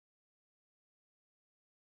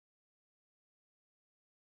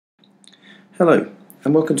Hello,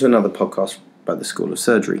 and welcome to another podcast by the School of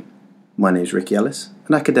Surgery. My name is Ricky Ellis,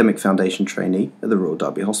 an academic foundation trainee at the Royal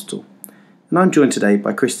Derby Hospital, and I'm joined today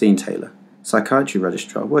by Christine Taylor, psychiatry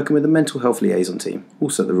registrar working with the mental health liaison team,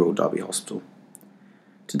 also at the Royal Derby Hospital.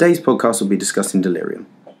 Today's podcast will be discussing delirium.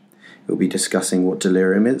 It will be discussing what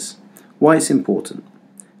delirium is, why it's important,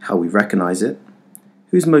 how we recognise it,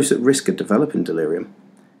 who's most at risk of developing delirium,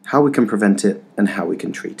 how we can prevent it, and how we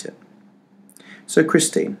can treat it. So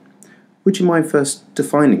Christine, would you mind first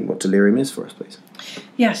defining what delirium is for us, please?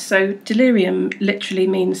 Yes, so delirium literally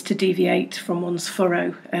means to deviate from one's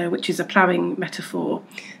furrow, which is a ploughing metaphor,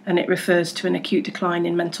 and it refers to an acute decline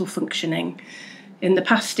in mental functioning. In the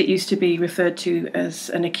past, it used to be referred to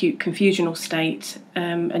as an acute confusional state,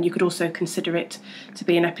 and you could also consider it to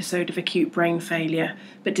be an episode of acute brain failure,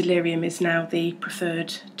 but delirium is now the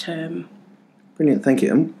preferred term. Brilliant, thank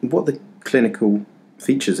you. And what are the clinical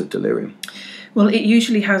features of delirium? Well, it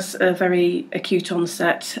usually has a very acute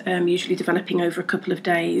onset, usually developing over a couple of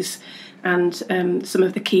days, and some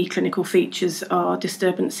of the key clinical features are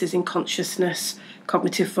disturbances in consciousness,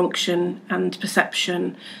 cognitive function and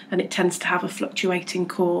perception, and it tends to have a fluctuating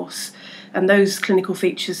course. And those clinical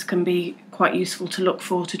features can be quite useful to look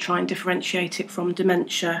for to try and differentiate it from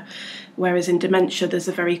dementia, whereas in dementia there's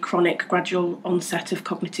a very chronic, gradual onset of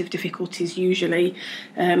cognitive difficulties usually.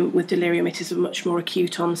 With delirium it is a much more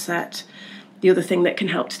acute onset. The other thing that can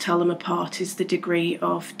help to tell them apart is the degree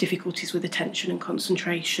of difficulties with attention and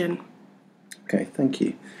concentration. Okay, thank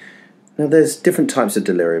you. Now there's different types of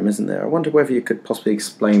delirium, isn't there? I wonder whether you could possibly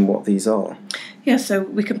explain what these are. Yeah, so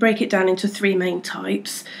we can break it down into three main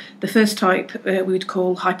types. The first type we would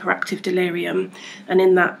call hyperactive delirium, and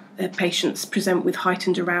in that patients present with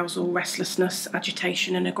heightened arousal, restlessness,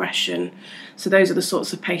 agitation and aggression. So those are the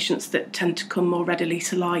sorts of patients that tend to come more readily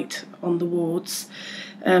to light on the wards.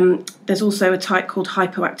 There's also a type called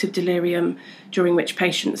hypoactive delirium, during which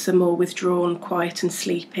patients are more withdrawn, quiet and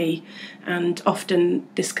sleepy, and often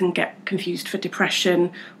this can get confused for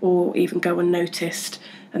depression or even go unnoticed,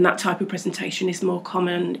 and that type of presentation is more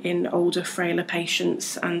common in older, frailer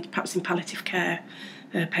patients and perhaps in palliative care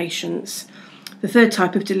patients. The third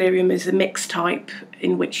type of delirium is a mixed type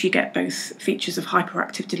in which you get both features of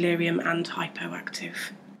hyperactive delirium and hypoactive.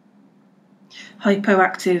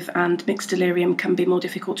 Hypoactive and mixed delirium can be more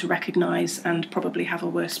difficult to recognise and probably have a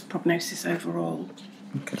worse prognosis overall.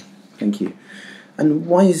 Okay, thank you. And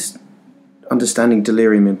why is understanding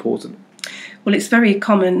delirium important? Well, it's very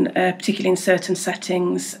common, particularly in certain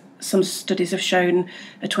settings. Some studies have shown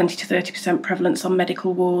a 20 to 30% prevalence on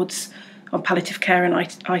medical wards. On palliative care and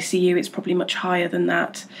ICU, it's probably much higher than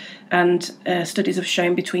that. And studies have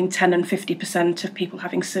shown between 10 and 50% of people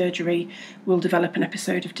having surgery will develop an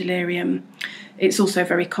episode of delirium. It's also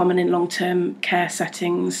very common in long-term care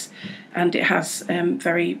settings, and it has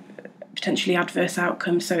very potentially adverse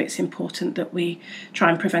outcomes, so it's important that we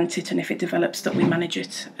try and prevent it, and if it develops, that we manage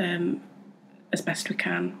it as best we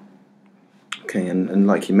can. Okay, and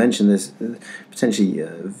like you mentioned, there's potentially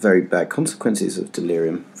very bad consequences of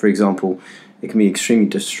delirium. For example, it can be extremely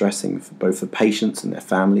distressing for both the patients and their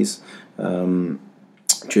families during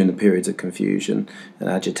the periods of confusion and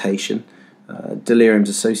agitation. Delirium is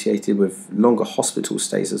associated with longer hospital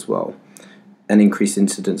stays as well, and increased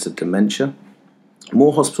incidence of dementia.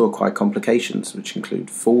 More hospital-acquired complications, which include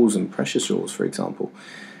falls and pressure sores, for example.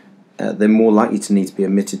 They're more likely to need to be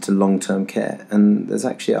admitted to long-term care, and there's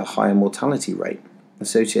actually a higher mortality rate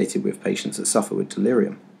associated with patients that suffer with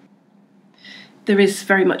delirium. There is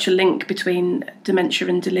very much a link between dementia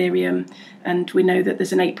and delirium, and we know that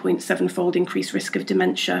there's an 8.7-fold increased risk of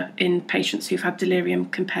dementia in patients who've had delirium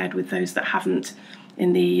compared with those that haven't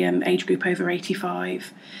in the age group over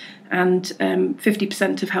 85. And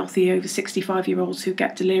 50% of healthy over 65-year-olds who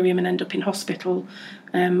get delirium and end up in hospital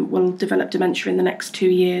will develop dementia in the next 2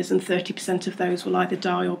 years, and 30% of those will either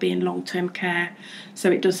die or be in long-term care. So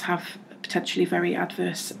it does have potentially very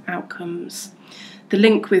adverse outcomes. The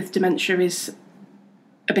link with dementia is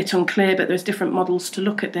a bit unclear, but there's different models to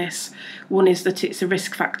look at this. One is that it's a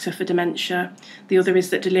risk factor for dementia. The other is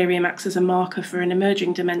that delirium acts as a marker for an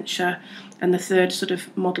emerging dementia. And the third sort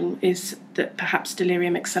of model is that perhaps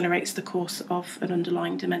delirium accelerates the course of an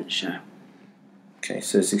underlying dementia. Okay,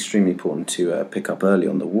 so it's extremely important to pick up early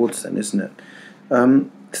on the wards then, isn't it?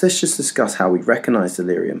 So let's just discuss how we recognise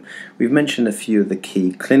delirium. We've mentioned a few of the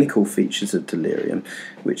key clinical features of delirium,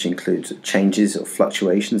 which include changes or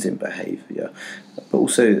fluctuations in behaviour, but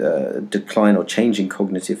also decline or change in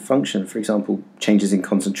cognitive function, for example, changes in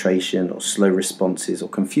concentration or slow responses or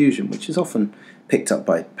confusion, which is often picked up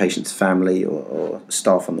by patients' family or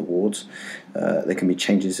staff on the wards. There can be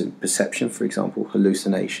changes in perception, for example,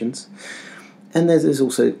 hallucinations. And there's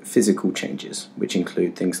also physical changes, which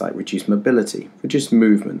include things like reduced mobility, reduced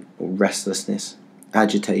movement or restlessness,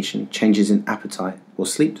 agitation, changes in appetite or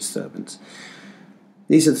sleep disturbance.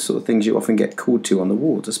 These are the sort of things you often get called to on the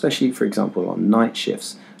wards, especially, for example, on night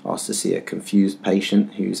shifts, asked to see a confused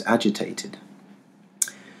patient who's agitated.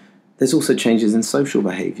 There's also changes in social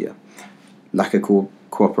behaviour, lack of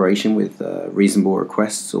cooperation with reasonable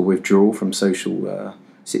requests or withdrawal from social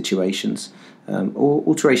situations, or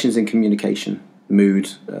alterations in communication,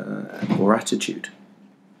 mood, or attitude.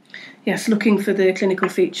 Yes, looking for the clinical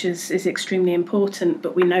features is extremely important,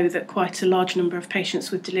 but we know that quite a large number of patients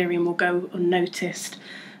with delirium will go unnoticed.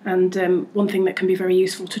 And one thing that can be very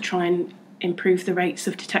useful to try and improve the rates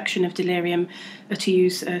of detection of delirium are to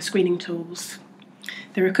use screening tools.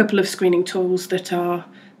 There are a couple of screening tools that are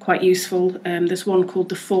quite useful. There's one called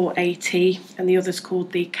the 4AT and the other's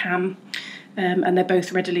called the CAM. And they're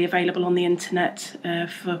both readily available on the internet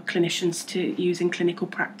for clinicians to use in clinical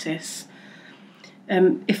practice.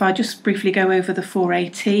 If I just briefly go over the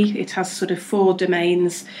 4AT, it has sort of 4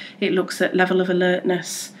 domains. It looks at level of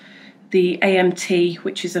alertness, the AMT,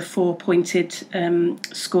 which is a 4-pointed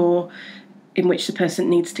score in which the person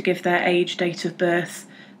needs to give their age, date of birth,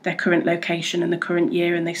 their current location and the current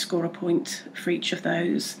year, and they score a point for each of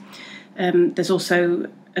those. There's also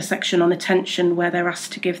a section on attention where they're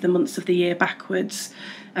asked to give the months of the year backwards,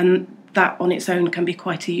 and that on its own can be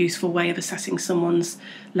quite a useful way of assessing someone's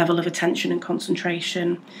level of attention and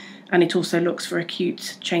concentration. And it also looks for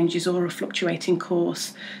acute changes or a fluctuating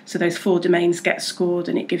course. So those 4 domains get scored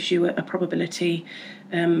and it gives you a probability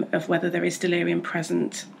of whether there is delirium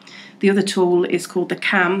present. The other tool is called the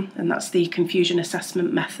CAM, and that's the confusion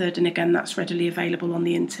assessment method, and again that's readily available on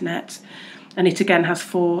the internet. And it again has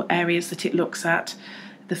 4 areas that it looks at.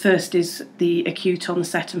 The first is the acute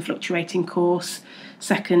onset and fluctuating course.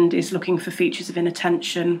 Second is looking for features of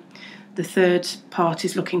inattention. The third part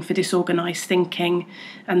is looking for disorganised thinking.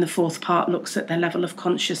 And the fourth part looks at their level of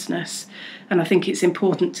consciousness. And I think it's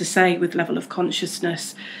important to say with level of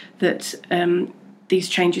consciousness that these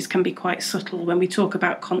changes can be quite subtle. When we talk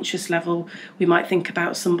about conscious level, we might think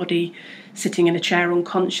about somebody sitting in a chair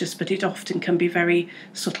unconscious, but it often can be very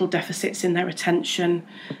subtle deficits in their attention,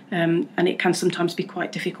 and it can sometimes be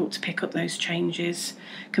quite difficult to pick up those changes.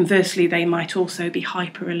 Conversely, they might also be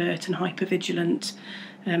hyper alert and hyper vigilant,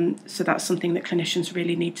 so that's something that clinicians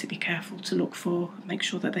really need to be careful to look for, make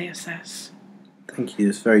sure that they assess. Thank you,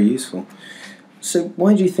 that's very useful. So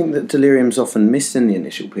why do you think that delirium is often missed in the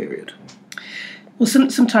initial period? Well,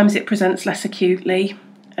 sometimes it presents less acutely.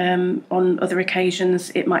 On other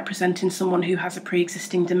occasions, it might present in someone who has a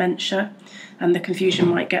pre-existing dementia, and the confusion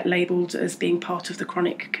might get labelled as being part of the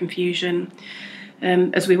chronic confusion.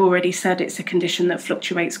 As we've already said, it's a condition that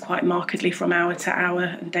fluctuates quite markedly from hour to hour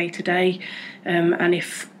and day to day. And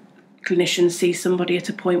if clinicians see somebody at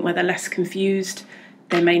a point where they're less confused,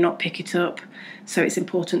 they may not pick it up. So it's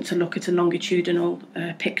important to look at a longitudinal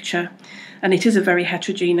picture. And it is a very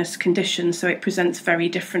heterogeneous condition, so it presents very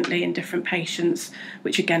differently in different patients,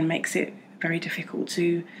 which again makes it very difficult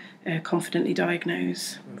to confidently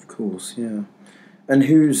diagnose. Of course, yeah. And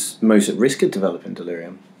who's most at risk of developing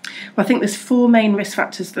delirium? Well, I think there's 4 main risk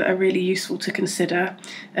factors that are really useful to consider.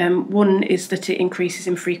 One is that it increases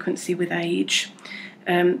in frequency with age.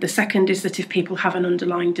 The second is that if people have an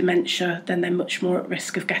underlying dementia, then they're much more at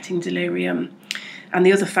risk of getting delirium. And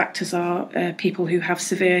the other factors are people who have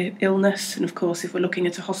severe illness. And of course, if we're looking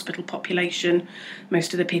at a hospital population,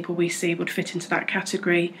 most of the people we see would fit into that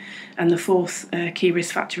category. And the fourth key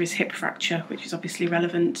risk factor is hip fracture, which is obviously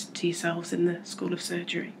relevant to yourselves in the School of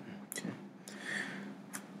Surgery. Okay.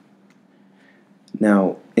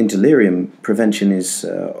 Now, in delirium, prevention is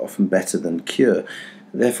often better than cure.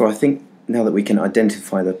 Therefore, I think now that we can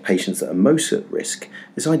identify the patients that are most at risk,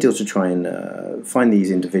 it's ideal to try and find these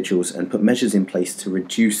individuals and put measures in place to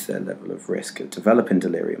reduce their level of risk of developing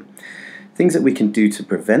delirium. Things that we can do to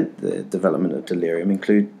prevent the development of delirium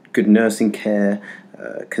include good nursing care,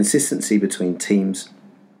 consistency between teams,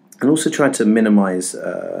 and also try to minimise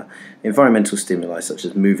environmental stimuli such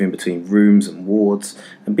as moving between rooms and wards,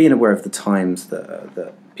 and being aware of the times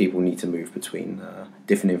that people need to move between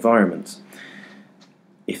different environments,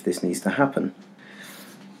 if this needs to happen.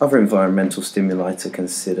 Other environmental stimuli to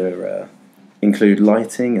consider include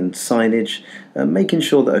lighting and signage, making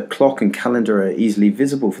sure that a clock and calendar are easily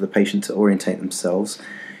visible for the patient to orientate themselves,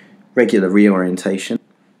 regular reorientation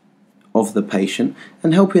of the patient,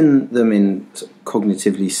 and helping them in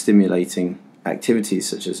cognitively stimulating activities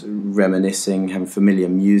such as reminiscing, having familiar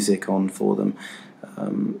music on for them,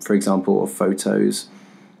 for example, or photos.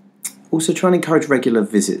 Also try and encourage regular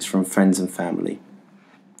visits from friends and family.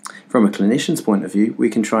 From a clinician's point of view, we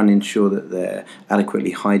can try and ensure that they're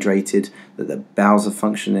adequately hydrated, that their bowels are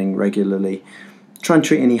functioning regularly, try and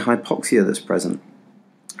treat any hypoxia that's present,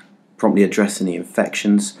 promptly address any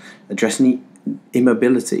infections, address any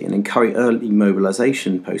immobility and encourage early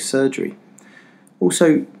mobilisation post-surgery.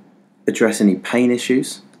 Also address any pain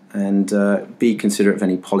issues and be considerate of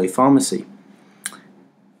any polypharmacy.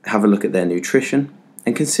 Have a look at their nutrition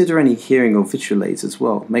and consider any hearing or visual aids as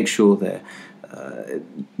well. Make sure they're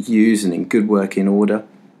used and in good working order.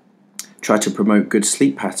 Try to promote good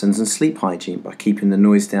sleep patterns and sleep hygiene by keeping the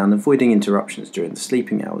noise down, avoiding interruptions during the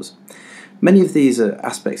sleeping hours. Many of these are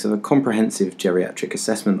aspects of a comprehensive geriatric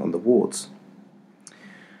assessment on the wards.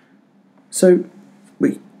 So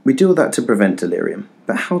we do all that to prevent delirium,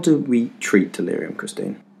 but how do we treat delirium,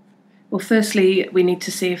 Christine? Well, firstly, we need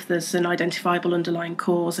to see if there's an identifiable underlying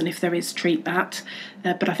cause, and if there is, treat that.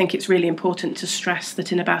 But I think it's really important to stress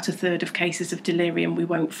that in about a third of cases of delirium, we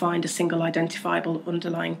won't find a single identifiable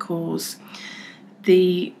underlying cause.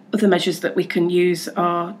 The other measures that we can use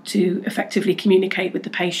are to effectively communicate with the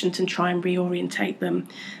patient and try and reorientate them,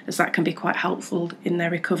 as that can be quite helpful in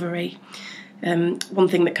their recovery. One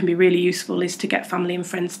thing that can be really useful is to get family and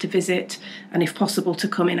friends to visit, and if possible to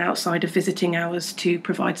come in outside of visiting hours to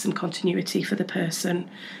provide some continuity for the person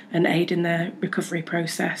and aid in their recovery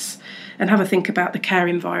process, and have a think about the care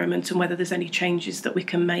environment and whether there's any changes that we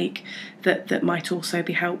can make that might also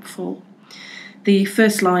be helpful. The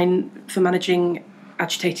first line for managing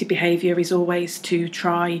agitated behaviour is always to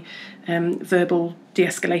try verbal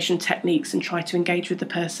de-escalation techniques and try to engage with the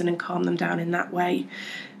person and calm them down in that way.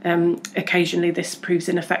 Occasionally this proves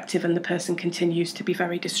ineffective and the person continues to be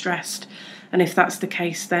very distressed, and if that's the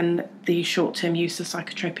case, then the short-term use of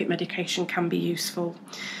psychotropic medication can be useful.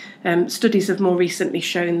 Studies have more recently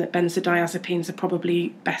shown that benzodiazepines are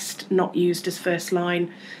probably best not used as first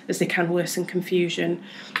line, as they can worsen confusion,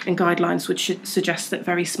 and guidelines would suggest that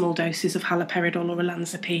very small doses of haloperidol or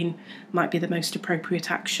olanzapine might be the most appropriate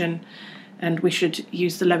action, and we should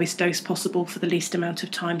use the lowest dose possible for the least amount of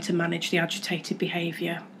time to manage the agitated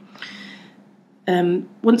behaviour.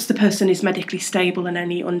 Once the person is medically stable and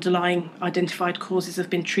any underlying identified causes have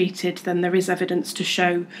been treated, then there is evidence to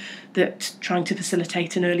show that trying to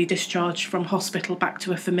facilitate an early discharge from hospital back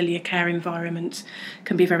to a familiar care environment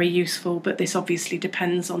can be very useful, but this obviously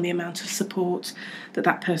depends on the amount of support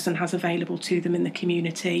that person has available to them in the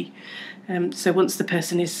community. So once the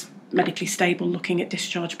person is medically stable, looking at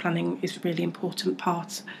discharge planning is a really important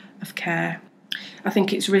part of care. I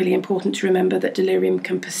think it's really important to remember that delirium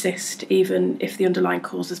can persist even if the underlying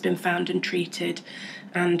cause has been found and treated,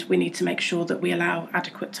 and we need to make sure that we allow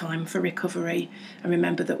adequate time for recovery and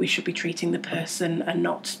remember that we should be treating the person and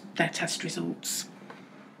not their test results.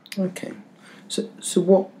 Okay, so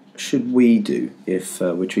what should we do if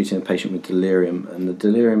we're treating a patient with delirium and the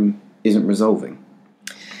delirium isn't resolving?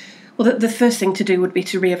 Well, the first thing to do would be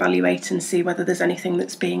to reevaluate and see whether there's anything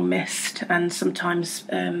that's being missed, and sometimes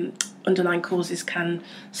underlying causes can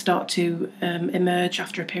start to emerge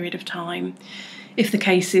after a period of time. If the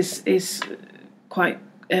case is quite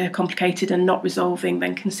complicated and not resolving,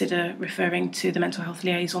 then consider referring to the mental health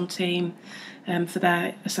liaison team for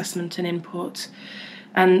their assessment and input.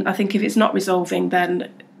 And I think if it's not resolving, then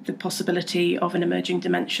the possibility of an emerging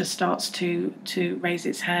dementia starts to raise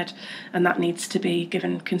its head, and that needs to be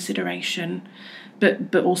given consideration.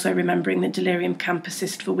 But also remembering that delirium can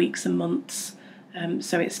persist for weeks and months,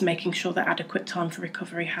 so it's making sure that adequate time for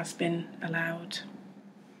recovery has been allowed.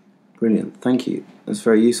 Brilliant, thank you. That's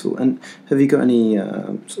very useful. And have you got any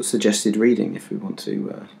sort of suggested reading if we want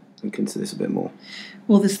to look into this a bit more?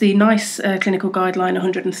 Well, there's the NICE clinical guideline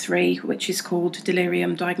 103, which is called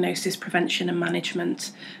Delirium Diagnosis, Prevention and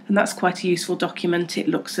Management, and that's quite a useful document. It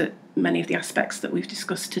looks at many of the aspects that we've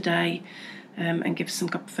discussed today and gives some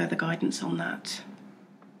further guidance on that.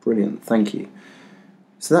 Brilliant, thank you.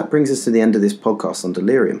 So that brings us to the end of this podcast on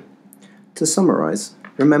delirium. To summarise,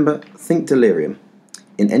 remember, think delirium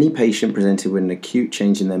in any patient presented with an acute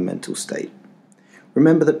change in their mental state.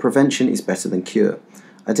 Remember that prevention is better than cure.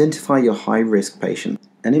 Identify your high-risk patient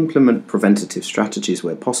and implement preventative strategies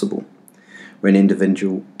where possible. When an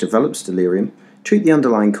individual develops delirium, treat the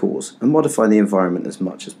underlying cause and modify the environment as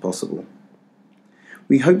much as possible.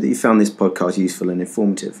 We hope that you found this podcast useful and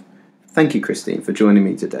informative. Thank you, Christine, for joining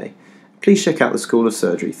me today. Please check out the School of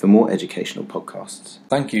Surgery for more educational podcasts.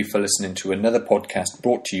 Thank you for listening to another podcast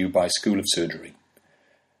brought to you by School of Surgery.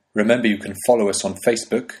 Remember, you can follow us on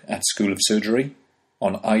Facebook at School of Surgery,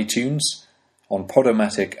 on iTunes, on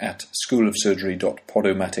Podomatic at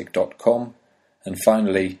schoolofsurgery.podomatic.com, and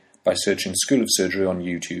finally by searching School of Surgery on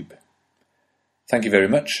YouTube. Thank you very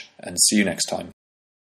much, and see you next time.